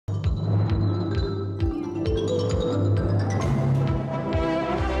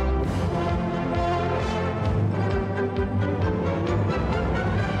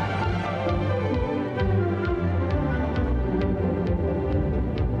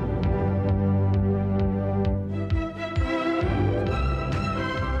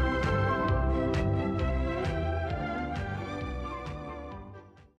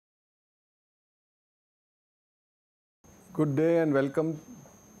Good day and welcome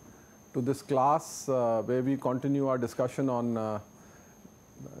to this class where we continue our discussion on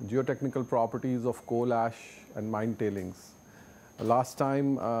geotechnical properties of coal ash and mine tailings. Last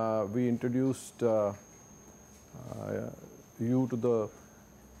time we introduced you to the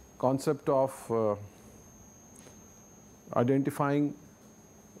concept of identifying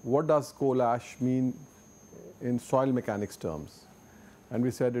what does coal ash mean in soil mechanics terms, and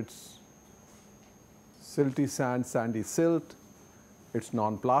we said it's silty sand, sandy silt, it's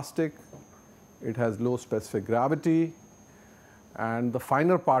non-plastic, it has low specific gravity, and the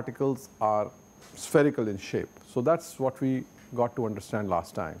finer particles are spherical in shape. So that's what we got to understand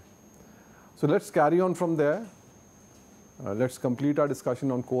last time. So let's carry on from there. Let's complete our discussion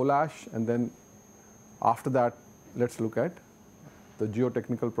on coal ash, and then after that let's look at the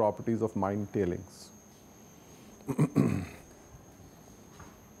geotechnical properties of mine tailings.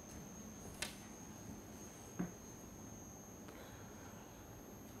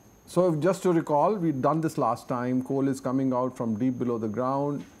 So just to recall, we'd done this last time. Coal is coming out from deep below the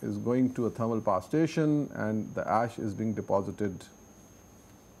ground, is going to a thermal power station, and the ash is being deposited.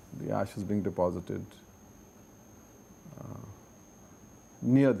 The ash is being deposited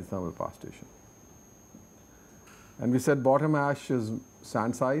near the thermal power station. And we said bottom ash is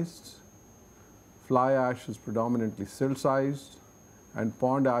sand-sized, fly ash is predominantly silt-sized, and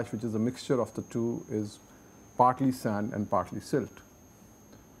pond ash, which is a mixture of the two, is partly sand and partly silt.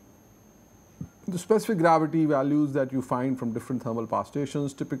 The specific gravity values that you find from different thermal power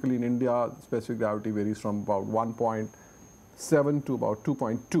stations, typically in India, specific gravity varies from about 1.7 to about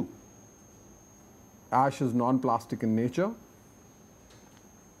 2.2. Ash is non-plastic in nature.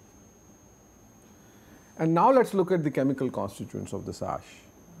 And now let's look at the chemical constituents of this ash.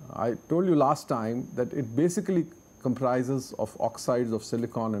 I told you last time that it basically comprises of oxides of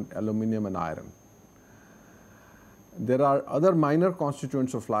silicon and aluminum and iron. There are other minor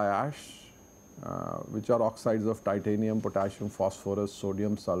constituents of fly ash, which are oxides of titanium, potassium, phosphorus,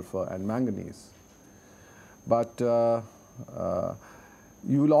 sodium, sulfur, and manganese. But you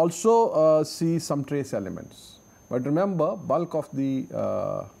will also see some trace elements. But remember, bulk of the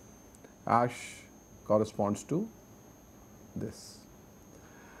ash corresponds to this.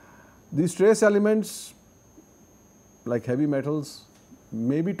 These trace elements, like heavy metals,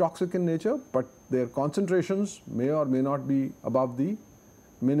 may be toxic in nature, but their concentrations may or may not be above the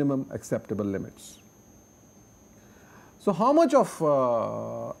minimum acceptable limits. So how much of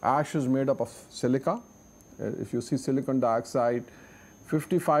ash is made up of silica? If you see silicon dioxide,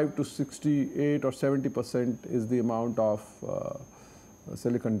 55 to 68 or 70% is the amount of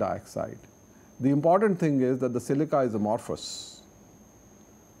silicon dioxide. The important thing is that the silica is amorphous,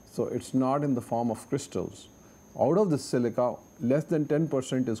 so it's not in the form of crystals. Out of this silica, less than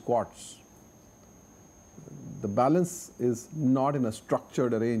 10% is quartz. The balance is not in a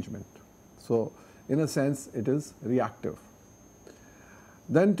structured arrangement. So in a sense, it is reactive.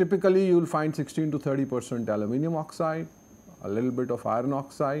 Then typically you will find 16 to 30% aluminum oxide, a little bit of iron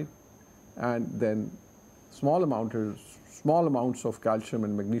oxide, and then small amounts of calcium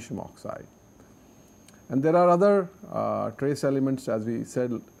and magnesium oxide. And there are other trace elements, as we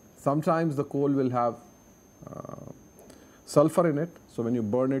said. Sometimes the coal will have sulfur in it, so when you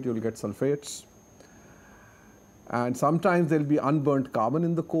burn it, you will get sulfates. And sometimes there will be unburnt carbon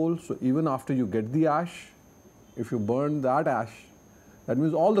in the coal, so even after you get the ash, if you burn that ash, that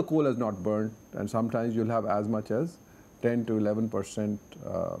means all the coal has not burned, and sometimes you will have as much as 10 to 11%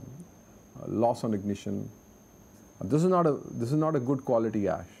 loss on ignition. This is not a good quality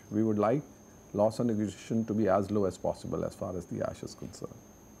ash. We would like loss on ignition to be as low as possible as far as the ash is concerned.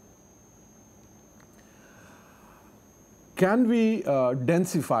 Can we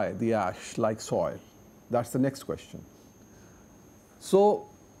densify the ash like soil? That's the next question. So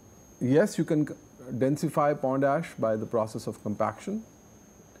yes, you can densify pond ash by the process of compaction.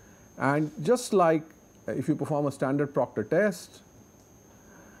 And just like if you perform a standard Proctor test,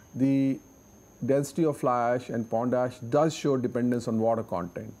 the density of fly ash and pond ash does show dependence on water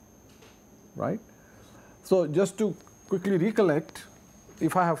content, right? So just to quickly recollect,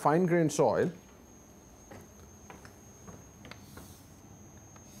 if I have fine-grained soil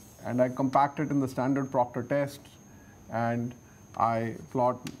and I compact it in the standard Proctor test and I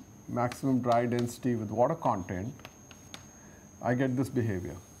plot maximum dry density with water content, I get this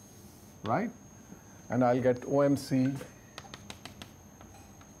behavior, right? And I'll get OMC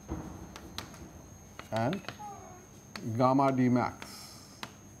and gamma D max.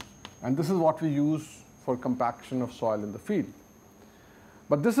 And this is what we use for compaction of soil in the field.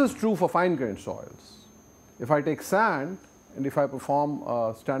 But this is true for fine-grained soils. If I take sand and if I perform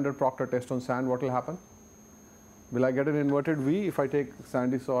a standard Proctor test on sand, what will happen? Will I get an inverted V if I take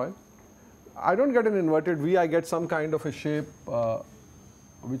sandy soil? I don't get an inverted V, I get some kind of a shape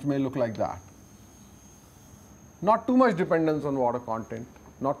which may look like that. Not too much dependence on water content,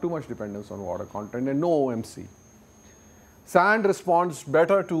 not too much dependence on water content, and no OMC. Sand responds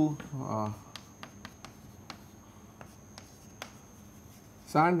better to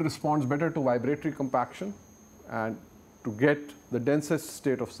vibratory compaction, and to get the densest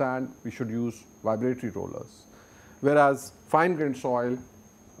state of sand, we should use vibratory rollers. Whereas fine-grained soil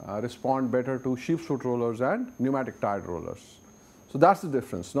respond better to sheep's foot rollers and pneumatic tired rollers. So that's the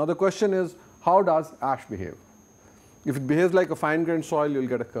difference. Now the question is, how does ash behave? If it behaves like a fine-grained soil, you'll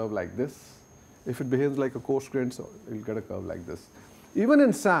get a curve like this. If it behaves like a coarse-grained soil, you'll get a curve like this. Even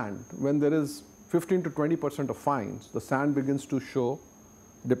in sand, when there is 15 to 20% of fines, the sand begins to show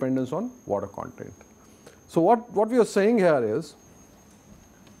dependence on water content. So what we are saying here is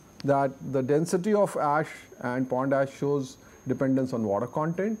that the density of ash and pond ash shows dependence on water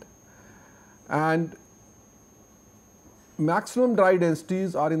content, and maximum dry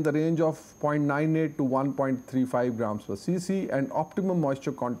densities are in the range of 0.98 to 1.35 grams per cc, and optimum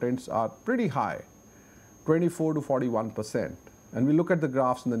moisture contents are pretty high, 24 to 41%. And we look at the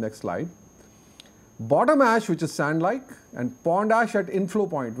graphs in the next slide. Bottom ash, which is sand-like, and pond ash at inflow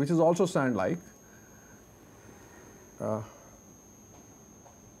point, which is also sand-like,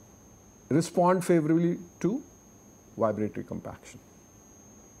 respond favorably to vibratory compaction.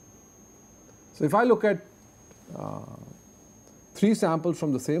 So if I look at 3 samples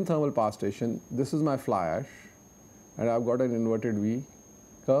from the same thermal power station, this is my fly ash, and I've got an inverted V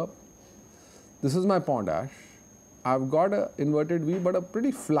curve. This is my pond ash. I've got an inverted V but a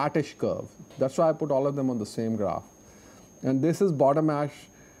pretty flattish curve. That's why I put all of them on the same graph. And this is bottom ash,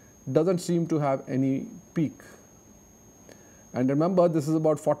 doesn't seem to have any peak. And remember, this is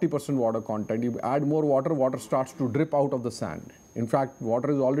about 40% water content. You add more water, water starts to drip out of the sand. In fact,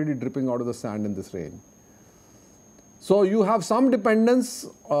 water is already dripping out of the sand in this range. So you have some dependence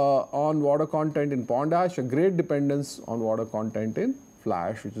on water content in pond ash, a great dependence on water content in fly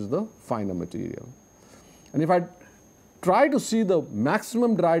ash, which is the finer material. And if I try to see the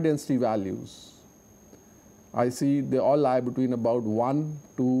maximum dry density values, I see they all lie between about 1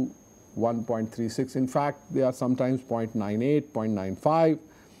 to 1.36. In fact, they are sometimes 0.98, 0.95.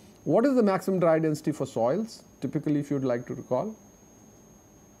 What is the maximum dry density for soils, typically, if you would like to recall?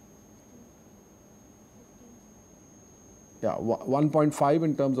 Yeah, 1.5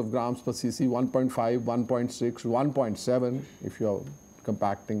 in terms of grams per cc, 1.5, 1.6, 1.7 if you are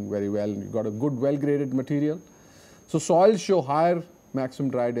compacting very well and you've got a good well-graded material. So soils show higher maximum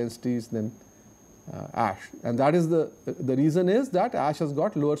dry densities than ash, and that is the reason is that ash has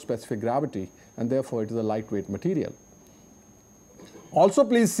got lower specific gravity, and therefore it is a lightweight material. Also,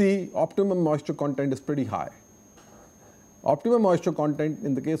 please see, optimum moisture content is pretty high. Optimum moisture content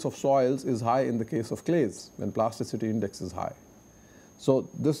in the case of soils is high in the case of clays when plasticity index is high. So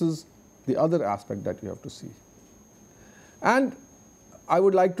this is the other aspect that you have to see. And I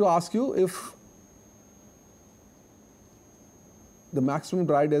would like to ask you, if the maximum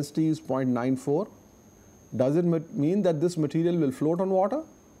dry density is 0.94, does it mean that this material will float on water?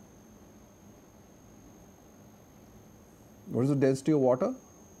 What is the density of water?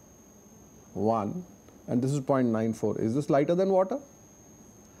 1, and this is 0.94. Is this lighter than water?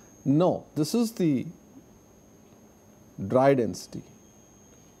 No, this is the dry density.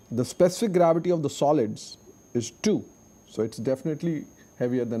 The specific gravity of the solids is 2, so it's definitely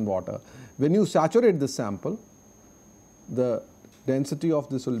heavier than water. When you saturate this sample, the density of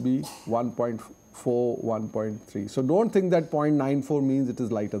this will be 1.4, 1.3. So don't think that 0.94 means it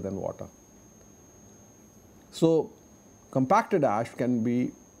is lighter than water. So compacted ash can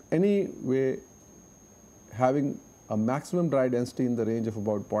be anyway having a maximum dry density in the range of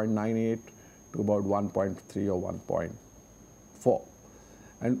about 0.98 to about 1.3 or 1.4,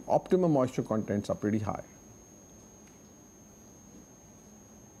 and optimum moisture contents are pretty high.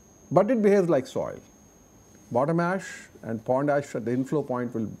 But it behaves like soil. Bottom ash and pond ash at the inflow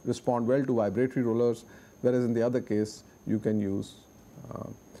point will respond well to vibratory rollers, whereas in the other case you can use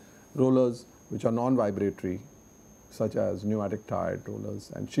rollers which are non-vibratory, such as pneumatic tired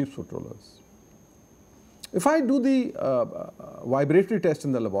rollers and sheep's foot rollers. If I do the vibratory test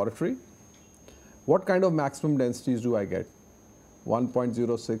in the laboratory, what kind of maximum densities do I get?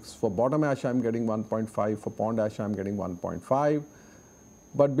 1.06. For bottom ash I am getting 1.5, for pond ash I am getting 1.5.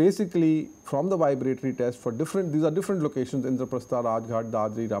 But basically from the vibratory test for these are different locations, Indraprastha, Rajghat,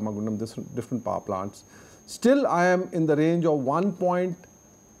 Dadri, Ramagundam, different power plants. Still I am in the range of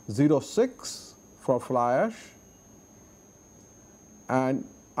 1.06 for fly ash, and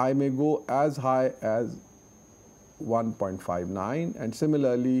I may go as high as 1.59, and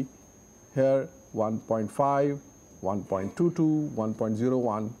similarly here 1.5, 1.22,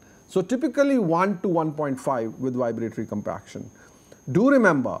 1.01. So typically 1 to 1.5 with vibratory compaction. Do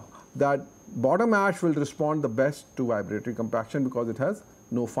remember that bottom ash will respond the best to vibratory compaction because it has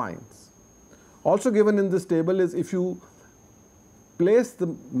no fines. Also given in this table is if you place the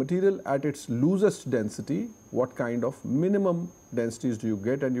material at its loosest density, what kind of minimum densities do you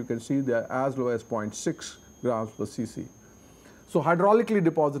get, and you can see they are as low as 0.6 grams per cc. So hydraulically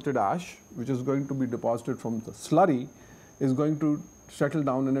deposited ash, which is going to be deposited from the slurry, is going to settle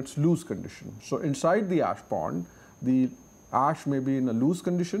down in its loose condition. So inside the ash pond, the ash may be in a loose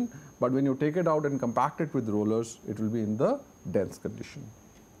condition, but when you take it out and compact it with rollers, it will be in the dense condition.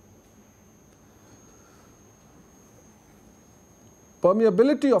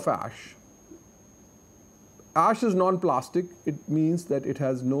 Permeability of ash. Ash is non-plastic. It means that it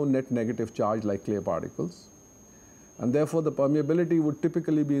has no net negative charge like clay particles, and therefore the permeability would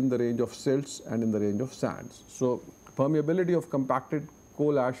typically be in the range of silts and in the range of sands. So permeability of compacted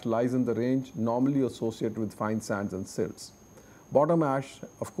coal ash lies in the range normally associated with fine sands and silts. Bottom ash,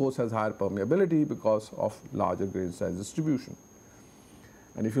 of course, has higher permeability because of larger grain size distribution.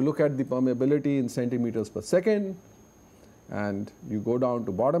 And if you look at the permeability in centimeters per second, and you go down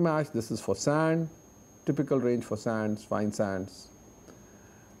to bottom ash, this is for sand, typical range for sands, fine sands.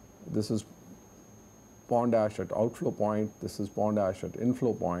 This is pond ash at outflow point, this is pond ash at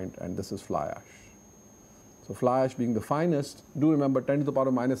inflow point, and this is fly ash. So fly ash being the finest, do remember 10 to the power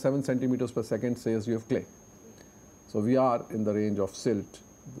minus 7 centimeters per second says you have clay. So we are in the range of silt,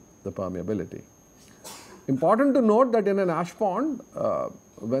 the permeability. Important to note that in an ash pond,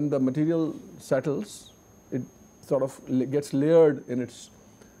 when the material settles, it sort of gets layered in its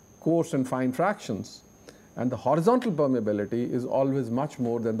coarse and fine fractions, and the horizontal permeability is always much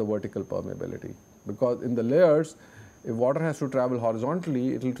more than the vertical permeability, because in the layers, if water has to travel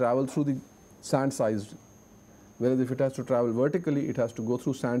horizontally, it will travel through the sand sized, whereas if it has to travel vertically, it has to go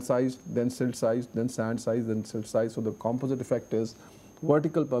through sand sized, then silt sized, then sand sized, then silt sized. So the composite effect is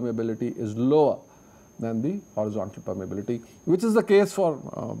vertical permeability is lower than the horizontal permeability, which is the case for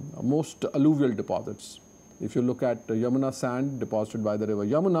most alluvial deposits. If you look at Yamuna sand deposited by the river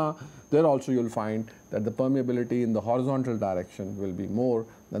Yamuna, there also you will find that the permeability in the horizontal direction will be more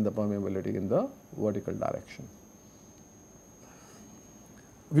than the permeability in the vertical direction.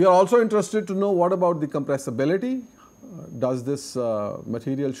 We are also interested to know what about the compressibility. Does this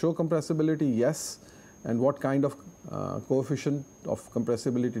material show compressibility? Yes. And what kind of coefficient of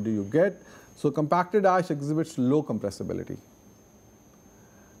compressibility do you get? So compacted ash exhibits low compressibility,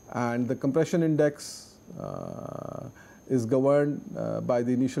 and the compression index is governed by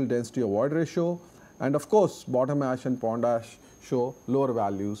the initial density of void ratio, and of course bottom ash and pond ash show lower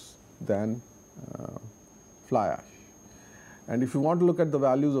values than fly ash. And if you want to look at the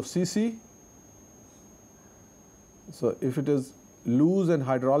values of Cc, so if it is loose and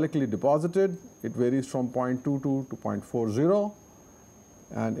hydraulically deposited, it varies from 0.22 to 0.40,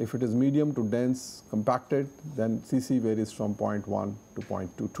 and if it is medium to dense compacted, then Cc varies from 0.1 to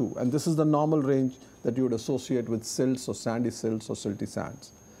 0.22, and this is the normal range that you would associate with silts or sandy silts or silty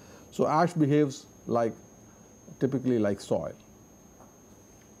sands. So ash behaves like typically like soil.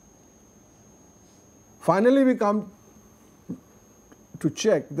 Finally, we come to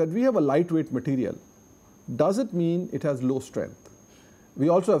check that we have a lightweight material. Does it mean it has low strength? We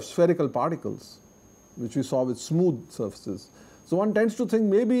also have spherical particles, which we saw with smooth surfaces. So one tends to think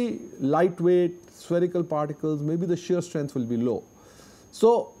maybe lightweight spherical particles, maybe the shear strength will be low.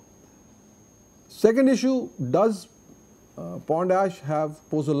 So second issue, does pond ash have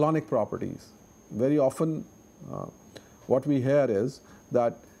pozzolanic properties? Very often what we hear is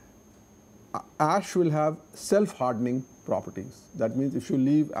that ash will have self-hardening properties. That means if you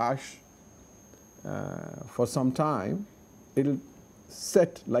leave ash for some time, it will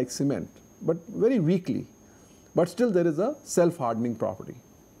set like cement, but very weakly. But still there is a self-hardening property.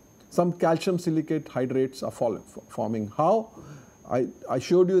 Some calcium silicate hydrates are forming. How? I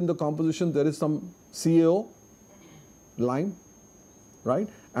showed you in the composition there is some CaO line, right?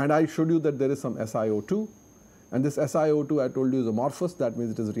 And I showed you that there is some SiO2. And this SiO2 I told you is amorphous, that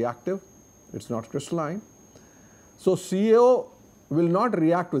means it is reactive, it's not crystalline. So CaO will not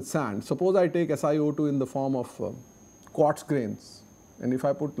react with sand. Suppose I take SiO2 in the form of quartz grains, and if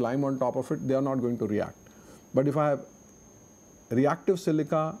I put lime on top of it, they are not going to react. But if I have reactive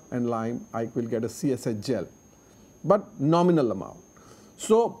silica and lime, I will get a CSH gel, but nominal amount.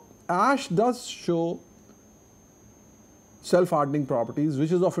 So ash does show self-hardening properties,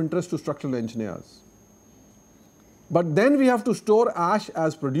 which is of interest to structural engineers. But then we have to store ash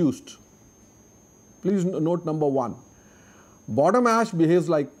as produced. Please note number 1. Bottom ash behaves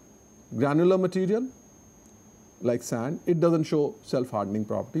like granular material, like sand. It doesn't show self-hardening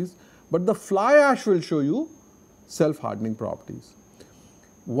properties. But the fly ash will show you self-hardening properties.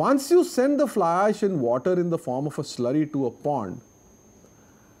 Once you send the fly ash in water in the form of a slurry to a pond,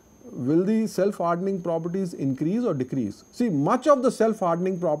 will the self-hardening properties increase or decrease? See, much of the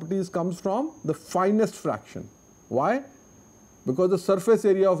self-hardening properties comes from the finest fraction. Why? Because the surface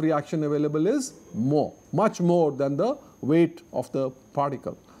area of reaction available is more, much more than the weight of the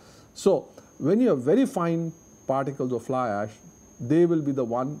particle. So, when you have very fine particles of fly ash, they will be the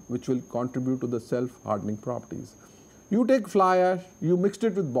one which will contribute to the self-hardening properties. You take fly ash, you mixed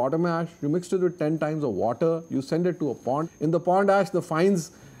it with bottom ash, you mixed it with 10 times of water, you send it to a pond. In the pond ash, the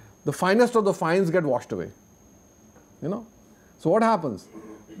finest of the fines get washed away. So what happens?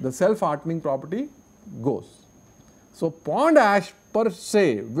 The self-hardening property goes. So pond ash per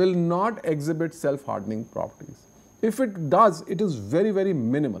se will not exhibit self-hardening properties. If it does, it is very, very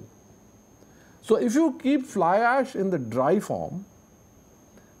minimal. So if you keep fly ash in the dry form,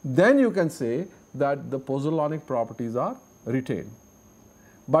 then you can say that the pozzolanic properties are retained.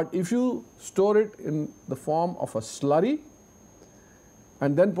 But if you store it in the form of a slurry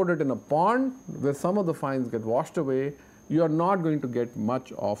and then put it in a pond where some of the fines get washed away, you are not going to get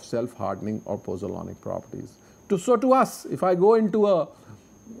much of self-hardening or pozzolanic properties. So to us, if I go into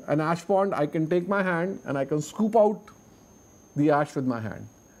an ash pond, I can take my hand and I can scoop out the ash with my hand.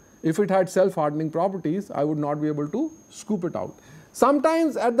 If it had self-hardening properties, I would not be able to scoop it out.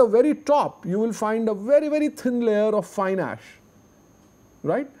 Sometimes at the very top, you will find a very, very thin layer of fine ash,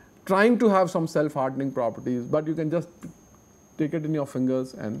 right? Trying to have some self-hardening properties, but you can just take it in your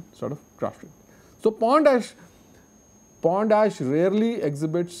fingers and sort of crush it. So pond ash rarely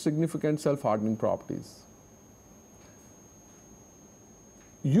exhibits significant self-hardening properties.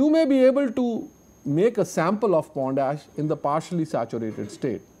 You may be able to make a sample of pond ash in the partially saturated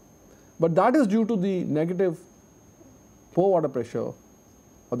state, but that is due to the negative pore water pressure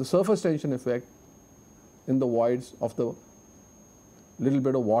or the surface tension effect in the voids of the little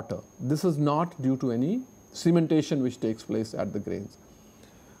bit of water. This is not due to any cementation which takes place at the grains.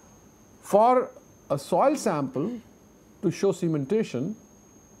 For a soil sample to show cementation,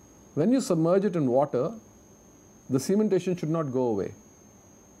 when you submerge it in water, the cementation should not go away.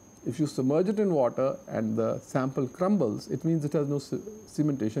 If you submerge it in water and the sample crumbles, it means it has no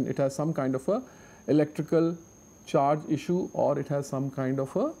cementation. It has some kind of a electrical charge issue, or it has some kind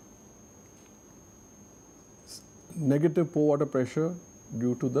of a negative pore water pressure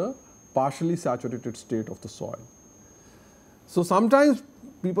due to the partially saturated state of the soil. So sometimes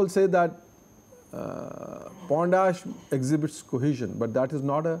people say that pond ash exhibits cohesion, but that is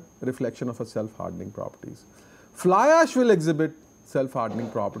not a reflection of a self-hardening properties. Fly ash will exhibit self-hardening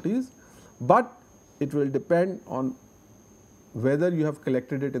properties, but it will depend on whether you have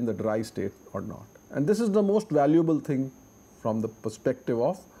collected it in the dry state or not. And this is the most valuable thing from the perspective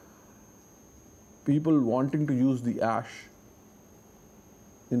of people wanting to use the ash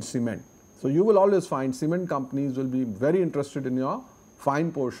in cement. So you will always find cement companies will be very interested in your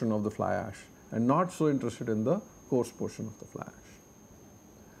fine portion of the fly ash and not so interested in the coarse portion of the fly ash.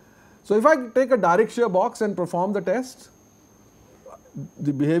 So if I take a direct shear box and perform the test,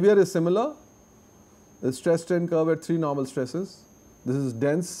 the behavior is similar. The stress strain curve at 3 normal stresses. This is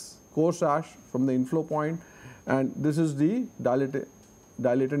dense coarse ash from the inflow point, and this is the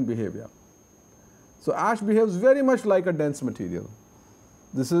dilatant behavior. So ash behaves very much like a dense material.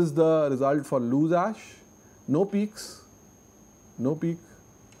 This is the result for loose ash, no peaks, no peak,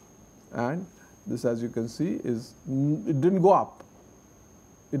 and this, as you can see, is it didn't go up.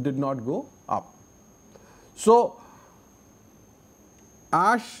 It did not go up. So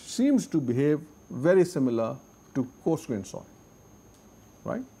ash seems to behave very similar to coarse grained soil,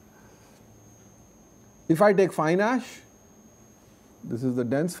 right? If I take fine ash, this is the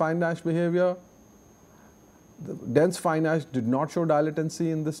dense fine ash behavior. The dense fine ash did not show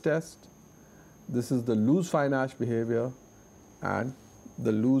dilatancy in this test. This is the loose fine ash behavior, and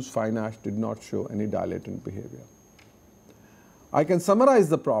the loose fine ash did not show any dilatant behavior. I can summarize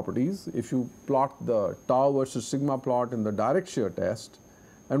the properties if you plot the tau versus sigma plot in the direct shear test,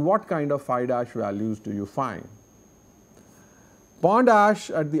 and what kind of phi dash values do you find. Pond ash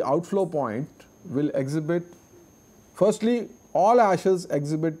at the outflow point will exhibit, firstly, all ashes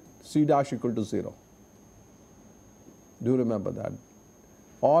exhibit C dash equal to 0. Do remember that.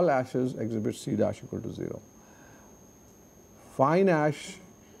 All ashes exhibit C dash equal to 0. Fine ash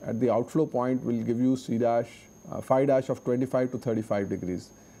at the outflow point will give you C dash, phi dash of 25 to 35 degrees.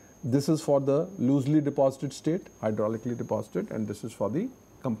 This is for the loosely deposited state, hydraulically deposited, and this is for the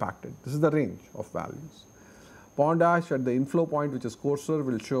compacted. This is the range of values. Pond ash at the inflow point, which is coarser,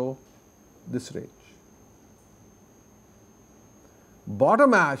 will show this range.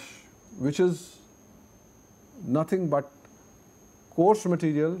 Bottom ash, which is nothing but coarse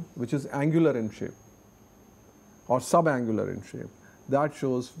material which is angular in shape or subangular in shape, that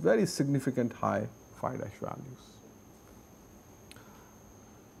shows very significant high fine ash values.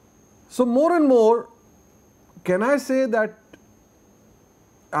 So more and more, can I say that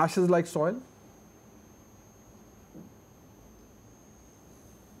ash is like soil?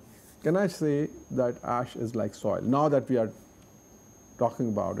 Can I say that ash is like soil now that we are talking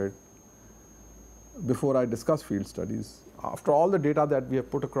about it? Before I discuss field studies, after all the data that we have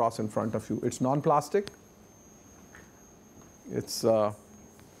put across in front of you, it's non-plastic, it's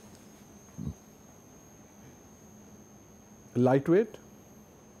lightweight,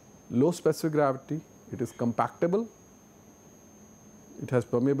 low specific gravity, it is compactable, it has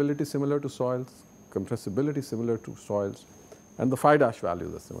permeability similar to soils, compressibility similar to soils, and the fine ash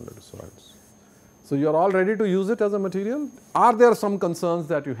values are similar to soils. So you are all ready to use it as a material? Are there some concerns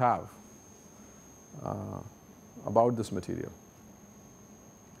that you have about this material,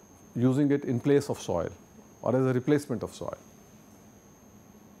 using it in place of soil or as a replacement of soil?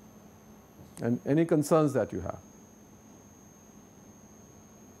 And any concerns that you have?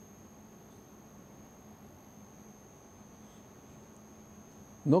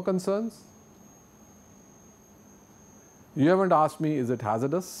 No concerns? You haven't asked me, is it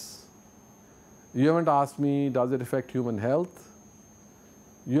hazardous? You haven't asked me, does it affect human health?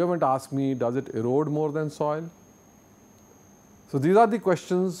 You haven't asked me, does it erode more than soil? So these are the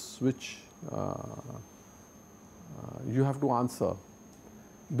questions which you have to answer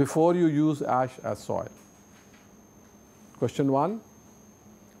before you use ash as soil. Question 1,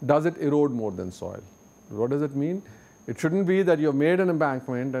 does it erode more than soil? What does it mean? It shouldn't be that you have made an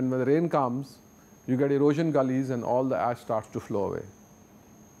embankment and when the rain comes, you get erosion gullies and all the ash starts to flow away.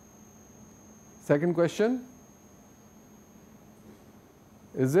 Second question,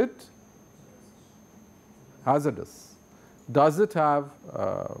 is it hazardous? Does it have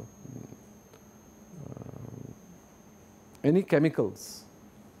any chemicals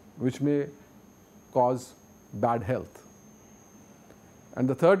which may cause bad health? And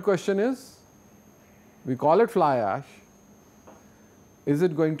the third question is, we call it fly ash, is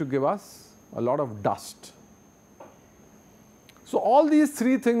it going to give us a lot of dust? So all these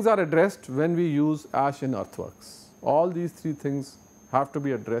three things are addressed when we use ash in earthworks. All these three things have to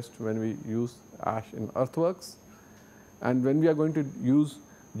be addressed when we use ash in earthworks, and when we are going to use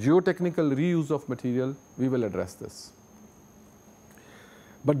geotechnical reuse of material, we will address this.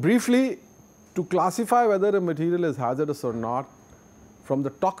 But briefly, to classify whether a material is hazardous or not, from the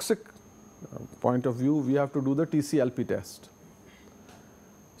toxic point of view, we have to do the TCLP test.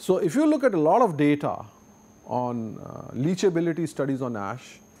 So if you look at a lot of data on leachability studies on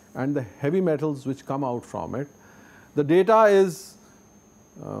ash and the heavy metals which come out from it, the data is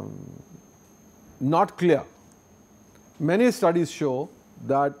not clear. Many studies show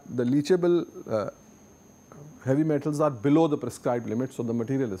that the leachable heavy metals are below the prescribed limit, so the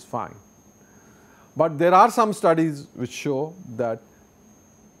material is fine. But there are some studies which show that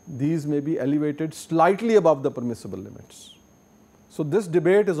these may be elevated slightly above the permissible limits. So this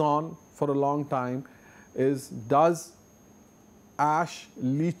debate is on for a long time, is does ash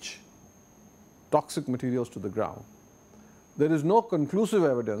leach toxic materials to the ground? There is no conclusive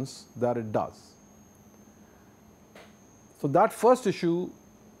evidence that it does. So that first issue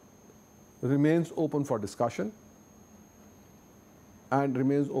remains open for discussion and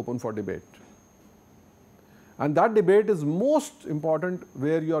remains open for debate. And that debate is most important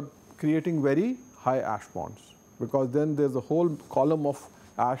where you are creating very high ash ponds, because then there is a whole column of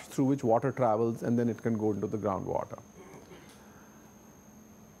ash through which water travels and then it can go into the groundwater.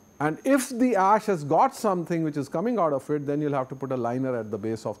 And if the ash has got something which is coming out of it, then you'll have to put a liner at the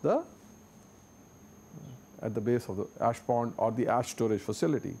base of the ash pond or the ash storage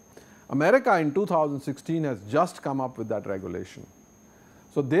facility. America in 2016 has just come up with that regulation.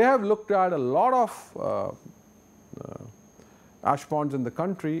 So they have looked at a lot of ash ponds in the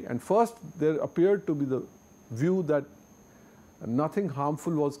country, and first there appeared to be the view that nothing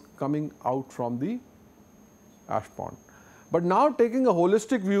harmful was coming out from the ash pond. But now taking a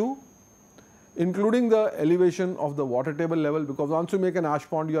holistic view, including the elevation of the water table level, because once you make an ash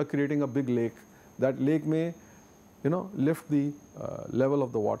pond, you are creating a big lake. That lake may, lift the level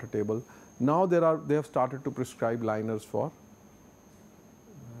of the water table. Now they have started to prescribe liners for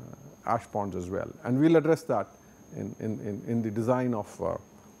ash ponds as well, and we'll address that in the design of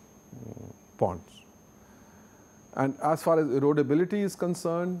ponds. And as far as erodibility is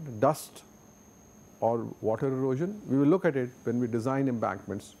concerned, dust or water erosion, we will look at it when we design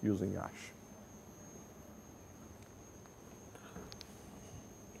embankments using ash.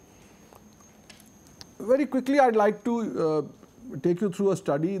 Very quickly, I'd like to take you through a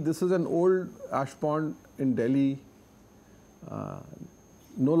study. This is an old ash pond in Delhi,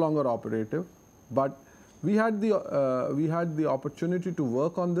 no longer operative, but we had the opportunity to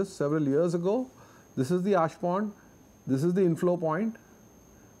work on this several years ago. This is the ash pond, this is the inflow point,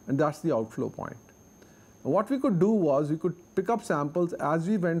 and that's the outflow point. And what we could do was we could pick up samples as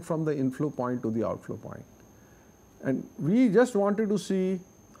we went from the inflow point to the outflow point. And we just wanted to see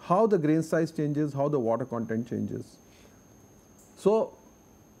how the grain size changes, how the water content changes. So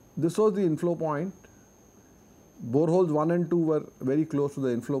this was the inflow point. Boreholes 1 and 2 were very close to the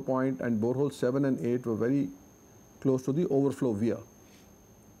inflow point, and boreholes 7 and 8 were very close to the overflow weir.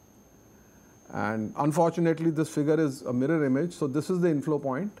 And unfortunately, this figure is a mirror image. So this is the inflow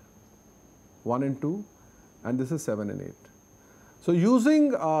point, 1 and 2, and this is 7 and 8. So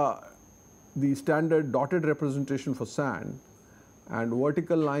using the standard dotted representation for sand and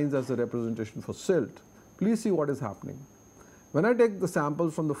vertical lines as the representation for silt, please see what is happening. When I take the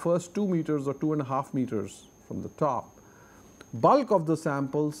samples from the first 2 meters or 2.5 meters from the top, bulk of the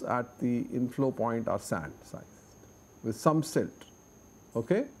samples at the inflow point are sand sized with some silt.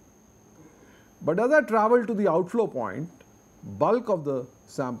 Okay? But as I travel to the outflow point, bulk of the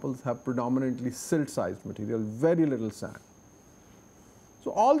samples have predominantly silt sized material, very little sand.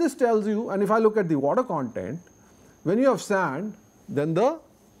 So all this tells you, and if I look at the water content, when you have sand, then the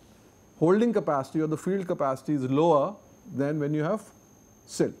holding capacity or the field capacity is lower than when you have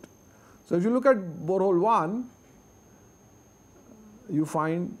silt. So if you look at borehole 1, you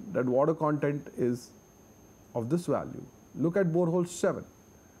find that water content is of this value. Look at borehole 7,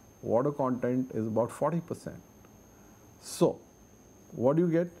 water content is about 40%. So what do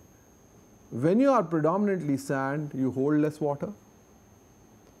you get? When you are predominantly sand, you hold less water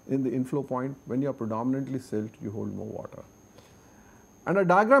in the inflow point. When you are predominantly silt, you hold more water. And a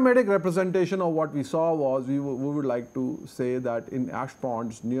diagrammatic representation of what we saw was, we would like to say that in ash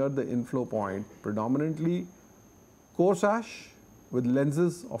ponds near the inflow point, predominantly coarse ash with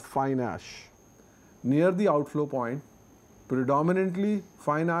lenses of fine ash. Near the outflow point, predominantly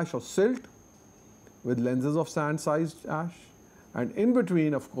fine ash or silt with lenses of sand-sized ash. And in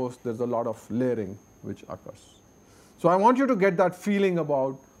between, of course, there's a lot of layering which occurs. So I want you to get that feeling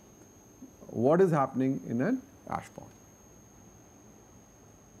about what is happening in an ash pond.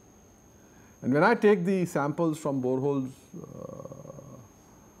 And when I take the samples from boreholes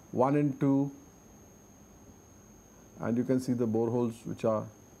 1 and 2, and you can see the boreholes which are,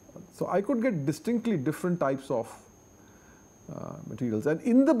 so I could get distinctly different types of materials. And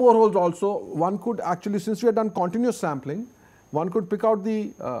in the boreholes also, one could actually, since we had done continuous sampling, one could pick out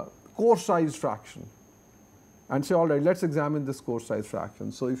the core size fraction and say, all right, let's examine this core size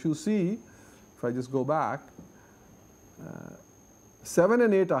fraction. So if you see, if I just go back, 7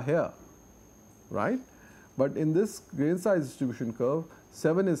 and 8 are here, right? But in this grain size distribution curve,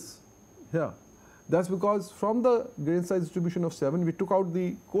 7 is here. That's because from the grain size distribution of 7, we took out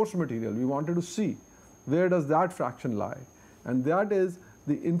the coarse material. We wanted to see where does that fraction lie, and that is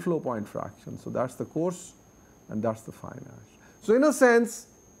the inflow point fraction. So that's the coarse and that's the fine ash. So in a sense,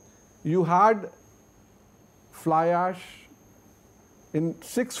 you had fly ash in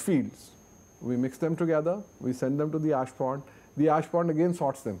 6 fields. We mix them together, we send them to the ash pond. The ash pond again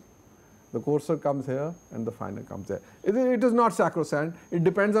sorts them. The coarser comes here and the finer comes there. It is not sacrosanct. It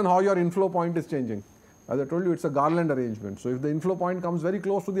depends on how your inflow point is changing. As I told you, it's a garland arrangement. So if the inflow point comes very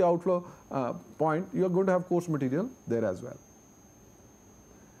close to the outflow point, you are going to have coarse material there as well.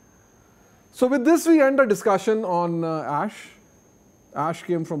 So with this, we end our discussion on ash. Ash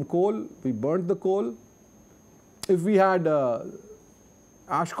came from coal. We burnt the coal. If we had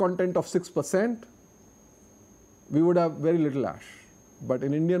ash content of 6%, we would have very little ash. But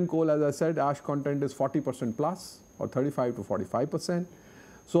in Indian coal, as I said, ash content is 40% plus, or 35 to 45%.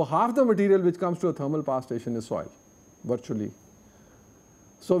 So half the material which comes to a thermal power station is soil, virtually.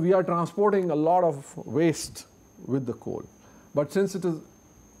 So we are transporting a lot of waste with the coal. But since it is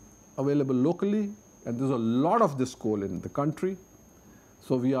available locally, and there's a lot of this coal in the country,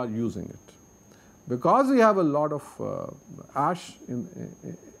 so we are using it. Because we have a lot of ash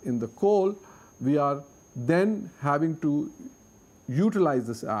in the coal, we are then having to utilize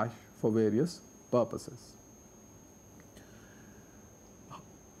this ash for various purposes.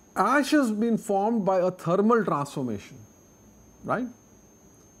 Ash has been formed by a thermal transformation, right?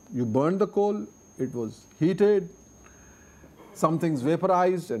 You burned the coal, it was heated, some things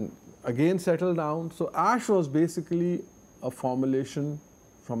vaporized and again settle down. So ash was basically a formulation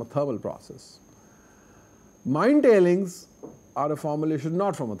from a thermal process. Mine tailings are a formulation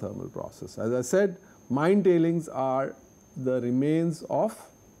not from a thermal process. As I said, mine tailings are the remains of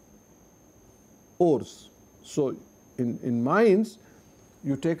ores. So in mines,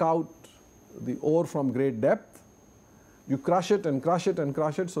 you take out the ore from great depth, you crush it and crush it and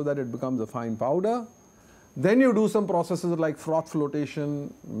crush it so that it becomes a fine powder. Then you do some processes like froth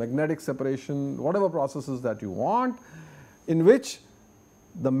flotation, magnetic separation, whatever processes that you want, in which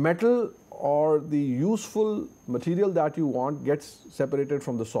the metal or the useful material that you want gets separated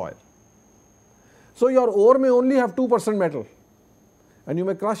from the soil. So your ore may only have 2% metal, and you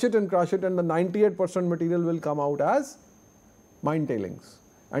may crush it and the 98% material will come out as mine tailings,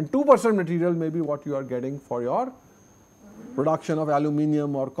 and 2% material may be what you are getting for your production of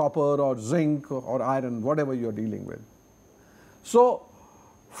aluminium or copper or zinc or iron, whatever you are dealing with. So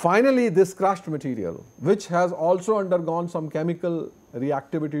finally this crushed material, which has also undergone some chemical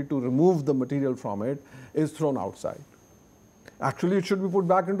reactivity to remove the material from it, is thrown outside. Actually it should be put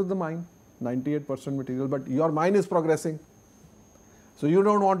back into the mine, 98% material, but your mine is progressing. So you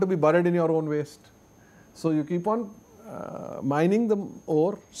don't want to be buried in your own waste. So you keep on mining the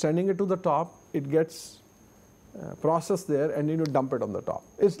ore, sending it to the top, it gets processed there, and then you dump it on the top.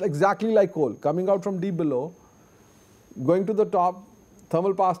 It's exactly like coal, coming out from deep below, going to the top,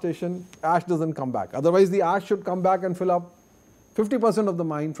 thermal power station, ash doesn't come back. Otherwise the ash should come back and fill up 50% of the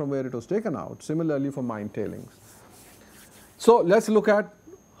mine from where it was taken out. Similarly for mine tailings. So let's look at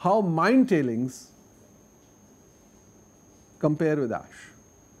how mine tailings compare with ash.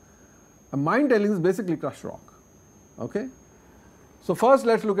 A mine tailings is basically crushed rock. Okay? So first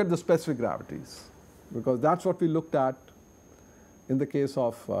let's look at the specific gravities, because that's what we looked at in the case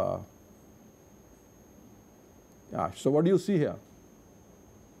of ash. So what do you see here?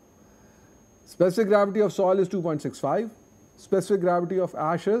 Specific gravity of soil is 2.65. Specific gravity of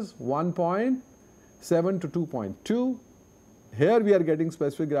ash is 1.7 to 2.2. Here we are getting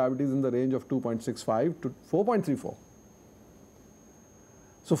specific gravities in the range of 2.65 to 4.34.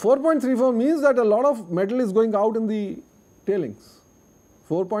 So 4.34 means that a lot of metal is going out in the tailings.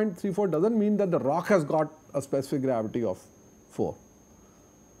 4.34 doesn't mean that the rock has got a specific gravity of 4.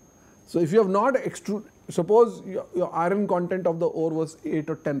 So if you have not suppose your iron content of the ore was 8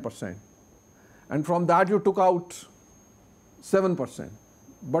 or 10%, and from that you took out 7%,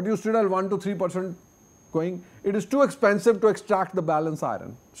 but you still have 1 to 3% going, it is too expensive to extract the balance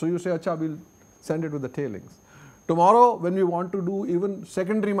iron. So you say, acha, we'll send it with the tailings. Tomorrow when we want to do even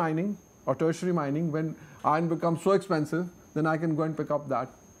secondary mining or tertiary mining, when iron becomes so expensive, then I can go and pick up that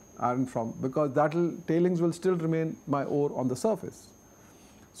iron from, because that tailings will still remain my ore on the surface.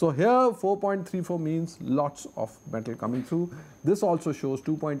 So here 4.34 means lots of metal coming through. This also shows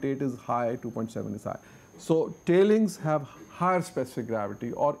 2.8 is high, 2.7 is high. So tailings have higher specific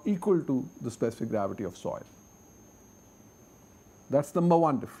gravity or equal to the specific gravity of soil. That's number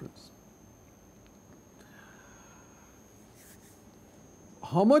one difference.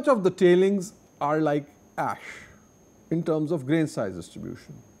 How much of the tailings are like ash in terms of grain size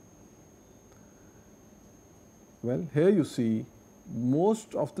distribution? Well, here you see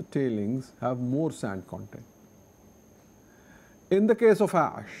most of the tailings have more sand content. In the case of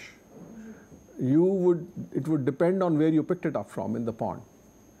ash, it would depend on where you picked it up from in the pond.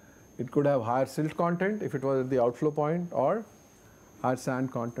 It could have higher silt content if it was at the outflow point, or higher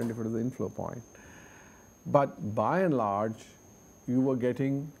sand content if it was the inflow point. But by and large, you were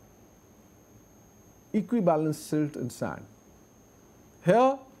getting equibalanced silt and sand.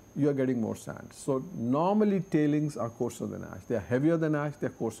 Here you are getting more sand. So normally tailings are coarser than ash. They are heavier than ash, they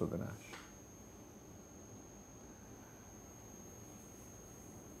are coarser than ash.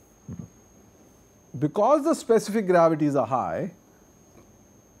 Because the specific gravities are high,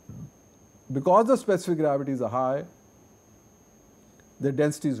 the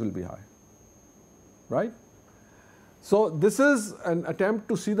densities will be high, right? So this is an attempt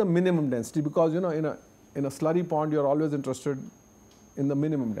to see the minimum density, because in a slurry pond you are always interested in the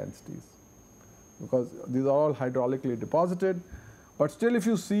minimum densities, because these are all hydraulically deposited. But still, if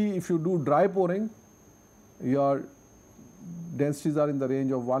you do dry pouring, your densities are in the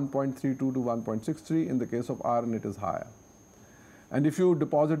range of 1.32 to 1.63. In the case of iron, it is higher. And if you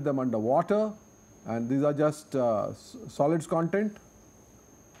deposit them under water, and these are just solids content,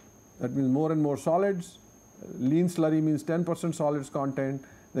 that means more and more solids. Lean slurry means 10% solids content,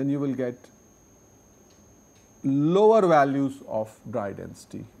 then you will get lower values of dry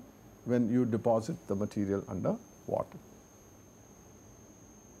density when you deposit the material under water.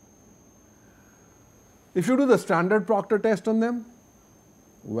 If you do the standard Proctor test on them,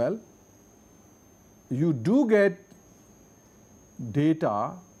 well, you do get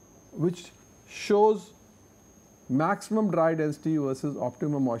data which shows maximum dry density versus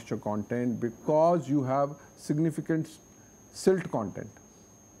optimum moisture content because you have significant silt content.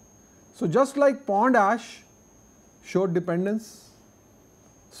 So, just like pond ash showed dependence,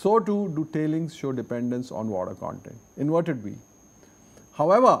 so too do tailings show dependence on water content, inverted V.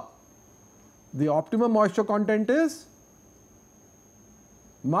 However, the optimum moisture content is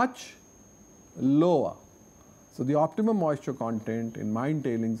much lower. So, the optimum moisture content in mine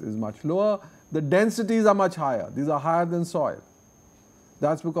tailings is much lower. The densities are much higher. These are higher than soil.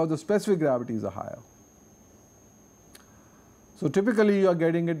 That is because the specific gravities are higher. So, typically you are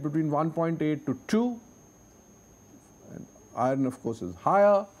getting it between 1.8 to 2, and iron of course is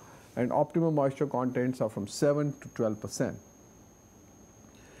higher, and optimum moisture contents are from 7 to 12%.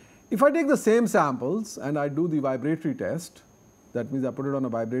 If I take the same samples and I do the vibratory test, that means I put it on a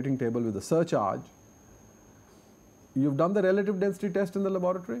vibrating table with a surcharge, you have done the relative density test in the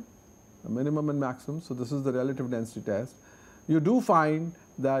laboratory, the minimum and maximum. So, this is the relative density test. You do find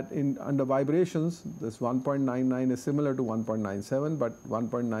that under vibrations this 1.99 is similar to 1.97, but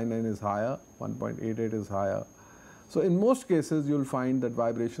 1.99 is higher, 1.88 is higher. So, in most cases you will find that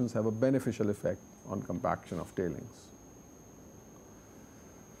vibrations have a beneficial effect on compaction of tailings.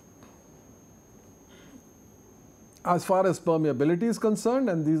 As far as permeability is concerned,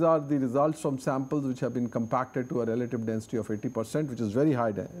 and these are the results from samples which have been compacted to a relative density of 80%, which is very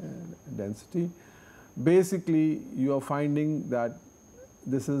high density. Basically, you are finding that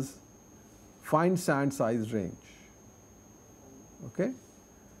this is fine sand size range, okay?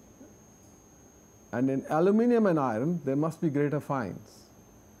 And in aluminum and iron, there must be greater fines.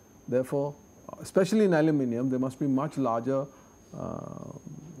 Therefore, especially in aluminum, there must be much larger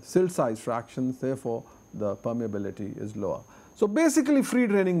silt size fractions. Therefore, the permeability is lower. So, basically free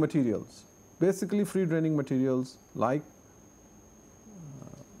draining materials, like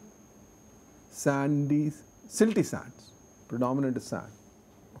sandy, silty sands, predominant is sand.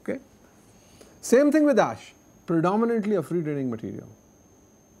 Okay. Same thing with ash, predominantly a free draining material,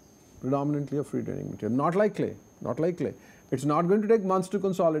 not like clay, It is not going to take months to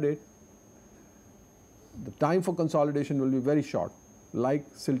consolidate. The time for consolidation will be very short, like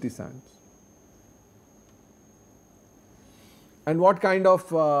silty sands. And what kind of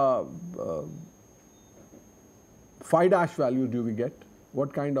phi dash value do we get?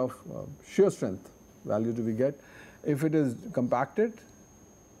 What kind of shear strength value do we get if it is compacted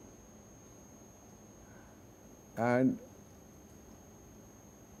and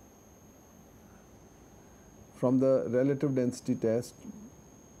from the relative density test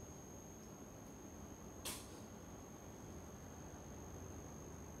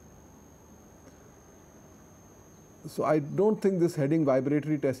so I don't think this heading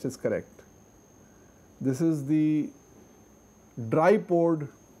vibratory test is correct. This is the dry poured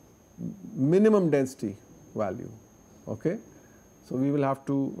minimum density value, okay. So, we will have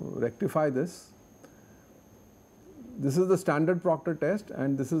to rectify this. This is the standard Proctor test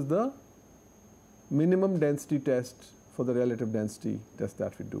and this is the minimum density test for the relative density test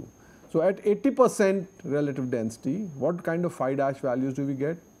that we do. So, at 80% relative density, what kind of phi dash values do we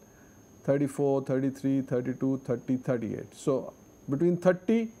get? 34, 33, 32, 30, 38. So, between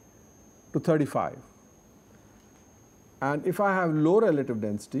 30 to 35. And if I have low relative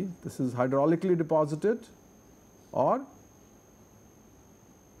density, this is hydraulically deposited or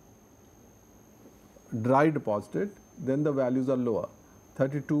dry deposited, then the values are lower,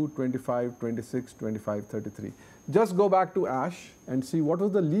 32, 25, 26, 25, 33. Just go back to ash and see what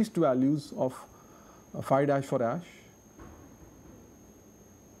was the least values of phi dash for ash.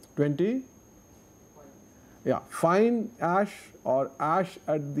 20? Yeah, fine ash or ash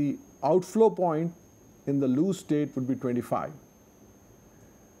at the outflow point in the loose state would be 25,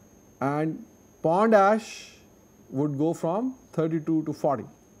 and pond ash would go from 32 to 40.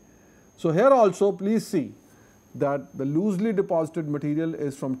 So, here also please see that the loosely deposited material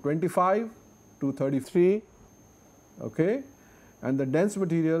is from 25 to 33, okay, and the dense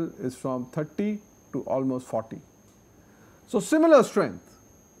material is from 30 to almost 40. So, similar strength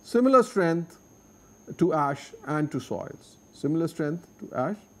to ash and to soils,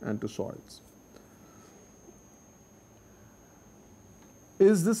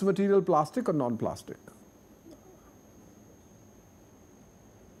 Is this material plastic or non-plastic?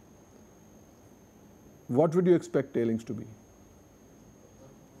 What would you expect tailings to be?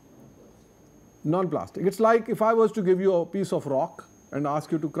 Non-plastic. It is like if I was to give you a piece of rock and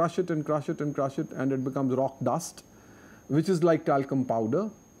ask you to crush it and crush it and crush it and it becomes rock dust, which is like talcum powder,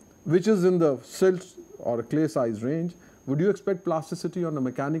 which is in the silt or clay size range. Would you expect plasticity on a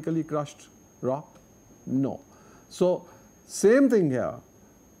mechanically crushed rock? No. So, same thing here,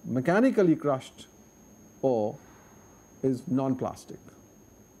 mechanically crushed ore is non-plastic.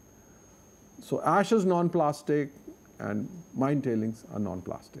 So, ash is non-plastic and mine tailings are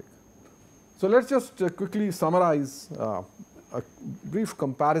non-plastic. So, let us just quickly summarize a brief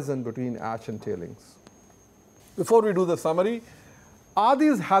comparison between ash and tailings. Before we do the summary, are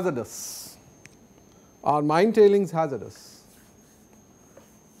these hazardous? Are mine tailings hazardous?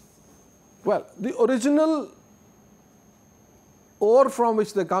 Well, the original ore from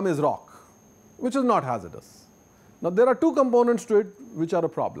which they come is rock, which is not hazardous. Now, there are two components to it which are a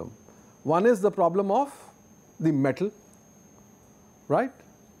problem. One is the problem of the metal, right?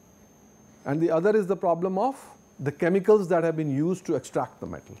 And the other is the problem of the chemicals that have been used to extract the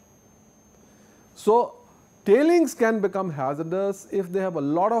metal. So, tailings can become hazardous if they have a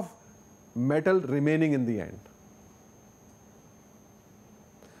lot of metal remaining in the end.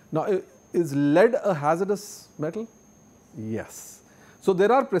 Now, is lead a hazardous metal? Yes. So,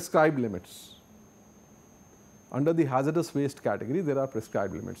 there are prescribed limits. Under the hazardous waste category, there are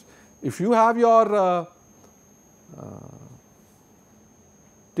prescribed limits. If you have your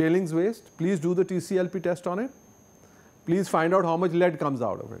tailings waste, please do the TCLP test on it. Please find out how much lead comes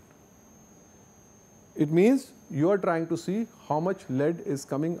out of it. It means you are trying to see how much lead is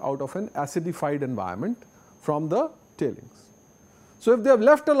coming out of an acidified environment from the tailings. So, if they have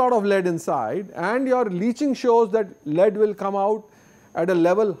left a lot of lead inside and your leaching shows that lead will come out at a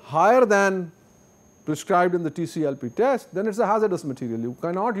level higher than prescribed in the TCLP test, then it is a hazardous material. You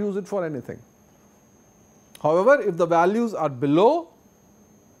cannot use it for anything. However, if the values are below,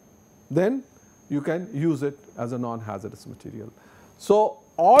 then you can use it as a non-hazardous material. So,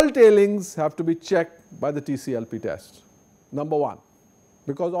 all tailings have to be checked by the TCLP test, number one,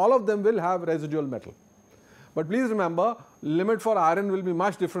 because all of them will have residual metal. But please remember, limit for iron will be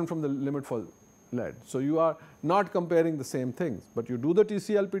much different from the limit for lead. So, you are not comparing the same things, but you do the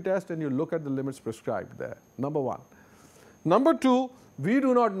TCLP test and you look at the limits prescribed there, number one. Number two, we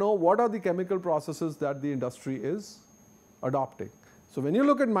do not know what are the chemical processes that the industry is adopting. So, when you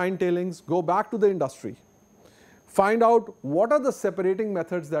look at mine tailings, go back to the industry, find out what are the separating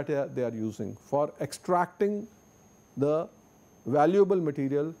methods that they are using for extracting the valuable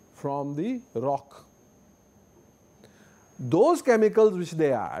material from the rock. Those chemicals which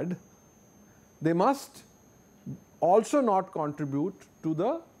they add, they must also not contribute to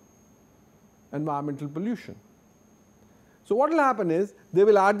the environmental pollution. So, what will happen is they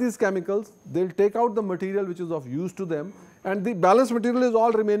will add these chemicals, they will take out the material which is of use to them, and the balanced material is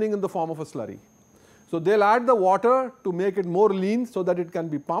all remaining in the form of a slurry. So, they will add the water to make it more lean so that it can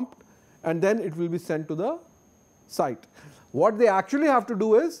be pumped, and then it will be sent to the site. What they actually have to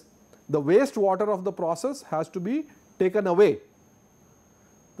do is the waste water of the process has to be taken away.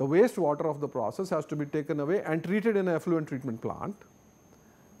 The waste water of the process has to be taken away and treated in an effluent treatment plant,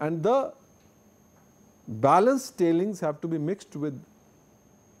 and the balanced tailings have to be mixed with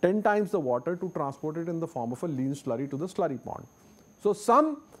 10 times the water to transport it in the form of a lean slurry to the slurry pond. So,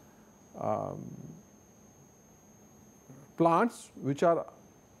 some plants which are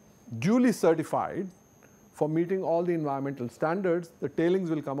duly certified for meeting all the environmental standards, the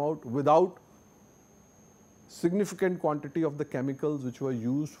tailings will come out without significant quantity of the chemicals which were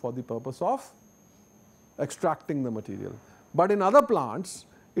used for the purpose of extracting the material. But in other plants,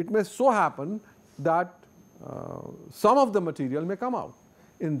 it may so happen that some of the material may come out.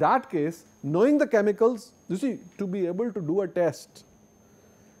 In that case, knowing the chemicals, you see, to be able to do a test,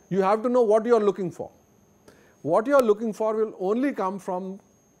 you have to know what you are looking for. What you are looking for will only come from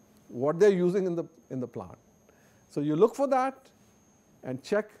what they are using in the plant. So, you look for that and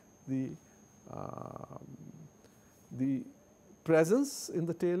check the presence in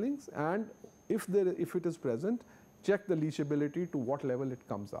the tailings, and if it is present, check the leachability to what level it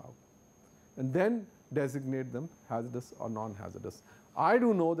comes out, and then designate them hazardous or non-hazardous. I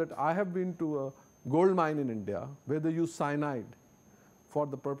do know that I have been to a gold mine in India where they use cyanide for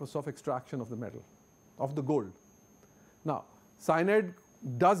the purpose of extraction of the metal, of the gold. Now, cyanide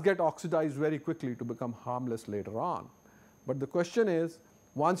does get oxidized very quickly to become harmless later on. But the question is,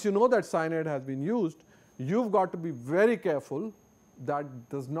 once you know that cyanide has been used, you've got to be very careful that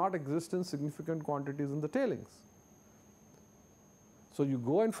does not exist in significant quantities in the tailings. So, you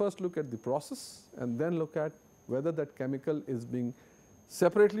go and first look at the process and then look at whether that chemical is being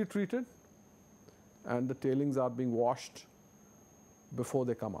separately treated and the tailings are being washed before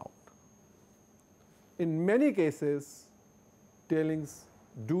they come out. In many cases, tailings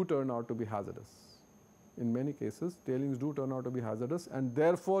do turn out to be hazardous. In many cases, tailings do turn out to be hazardous, and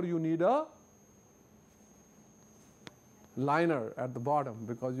therefore you need a liner at the bottom,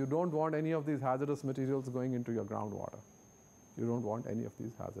 because you don't want any of these hazardous materials going into your groundwater. You don't want any of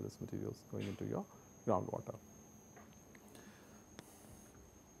these hazardous materials going into your groundwater.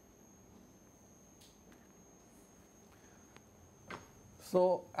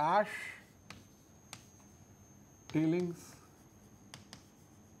 So, ash, tailings.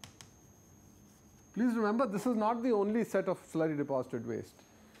 Please remember, this is not the only set of slurry deposited waste.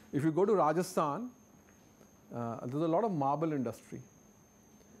 If you go to Rajasthan, there's a lot of marble industry.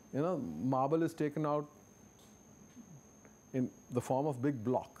 Marble is taken out in the form of big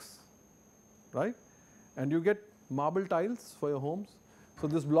blocks, right? And you get marble tiles for your homes. So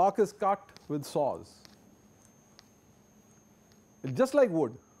this block is cut with saws. It's just like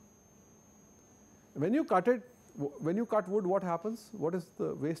wood. When you cut wood, what happens? What is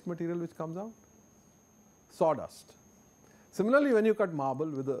the waste material which comes out? Sawdust. Similarly, when you cut marble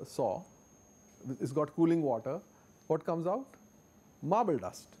with a saw, it's got cooling water, what comes out? Marble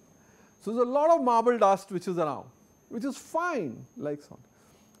dust. So there's a lot of marble dust which is around, which is fine, like so.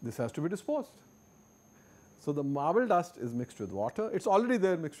 This has to be disposed. So the marble dust is mixed with water. It's already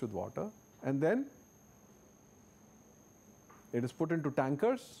there mixed with water, and then it is put into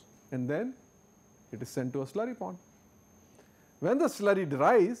tankers, and then it is sent to a slurry pond. When the slurry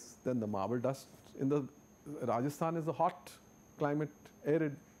dries, then the marble dust in the Rajasthan is a hot climate,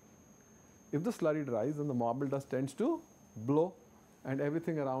 arid. If the slurry dries, then the marble dust tends to blow, and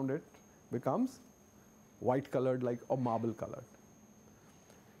everything around it becomes white colored, like, or marble colored.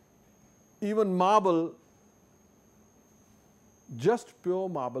 Even marble, just pure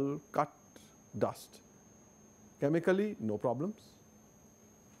marble cut dust, chemically no problems.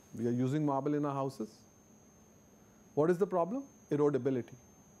 We are using marble in our houses. What is the problem? Erodibility.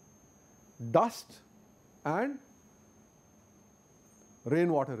 Dust and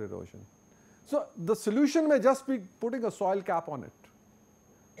rainwater erosion. So the solution may just be putting a soil cap on it.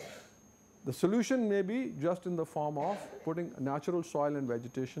 The solution may be just in the form of putting natural soil and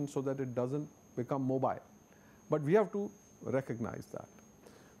vegetation so that it doesn't become mobile. But we have to recognize that.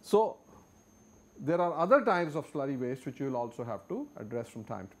 So there are other types of slurry waste which you will also have to address from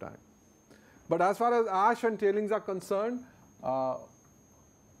time to time. But as far as ash and tailings are concerned,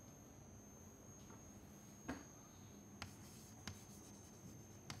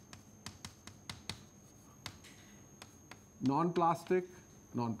 non-plastic,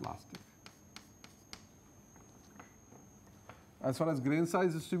 non-plastic. As far as grain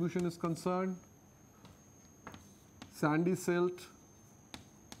size distribution is concerned, sandy silt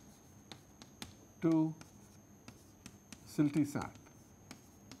to silty sand,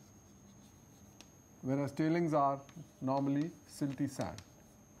 whereas tailings are normally silty sand.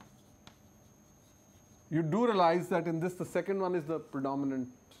 You do realize that in this, the second one is the predominant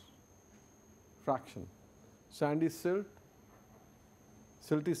fraction. Sandy silt,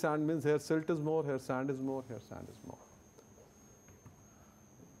 silty sand means here silt is more, here sand is more, here sand is more.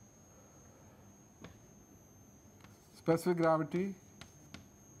 Specific gravity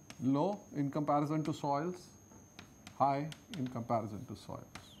low in comparison to soils, high in comparison to soils.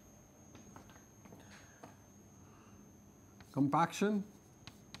 Compaction,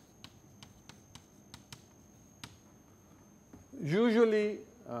 usually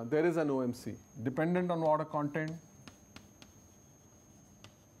there is an OMC dependent on water content.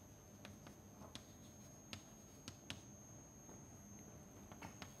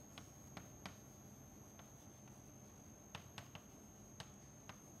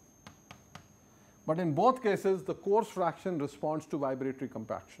 But in both cases, the coarse fraction responds to vibratory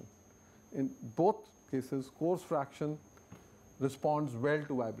compaction. In both cases, coarse fraction responds well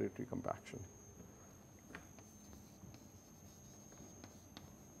to vibratory compaction.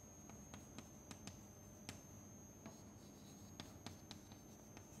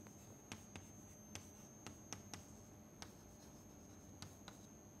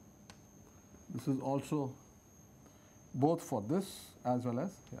 This is also both for this as well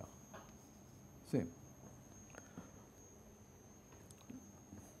as here. Same.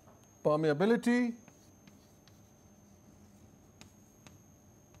 Permeability,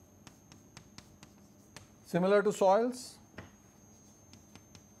 similar to soils.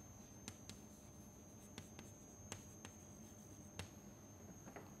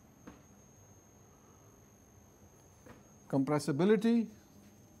 Compressibility,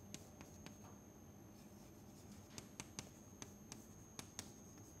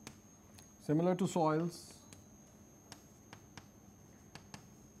 similar to soils.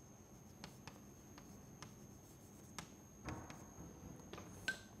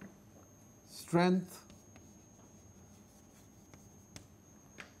 Strength,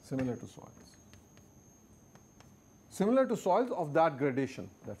 similar to soils. similar to soils of that gradation.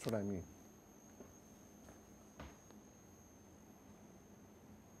 That's what I mean.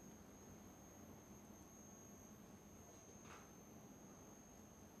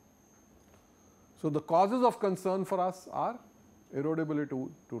 So the causes of concern for us are erodibility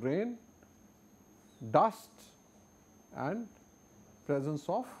to rain, dust, and presence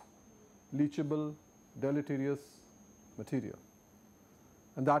of leachable deleterious material.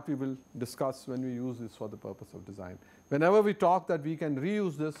 And that we will discuss when we use this for the purpose of design. Whenever we talk that we can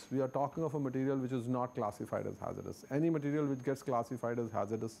reuse this, we are talking of a material which is not classified as hazardous. Any material which gets classified as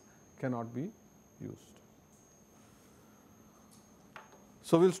hazardous cannot be used.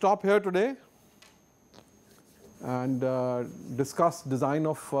 So we'll stop here today and discuss design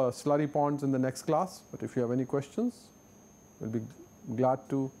of slurry ponds in the next class. But if you have any questions, we'll be glad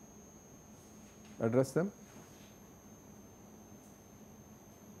to address them.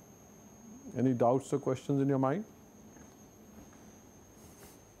 Any doubts or questions in your mind?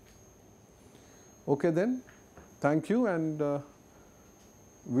 Okay then, thank you, and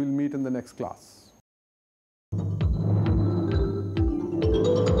we'll meet in the next class.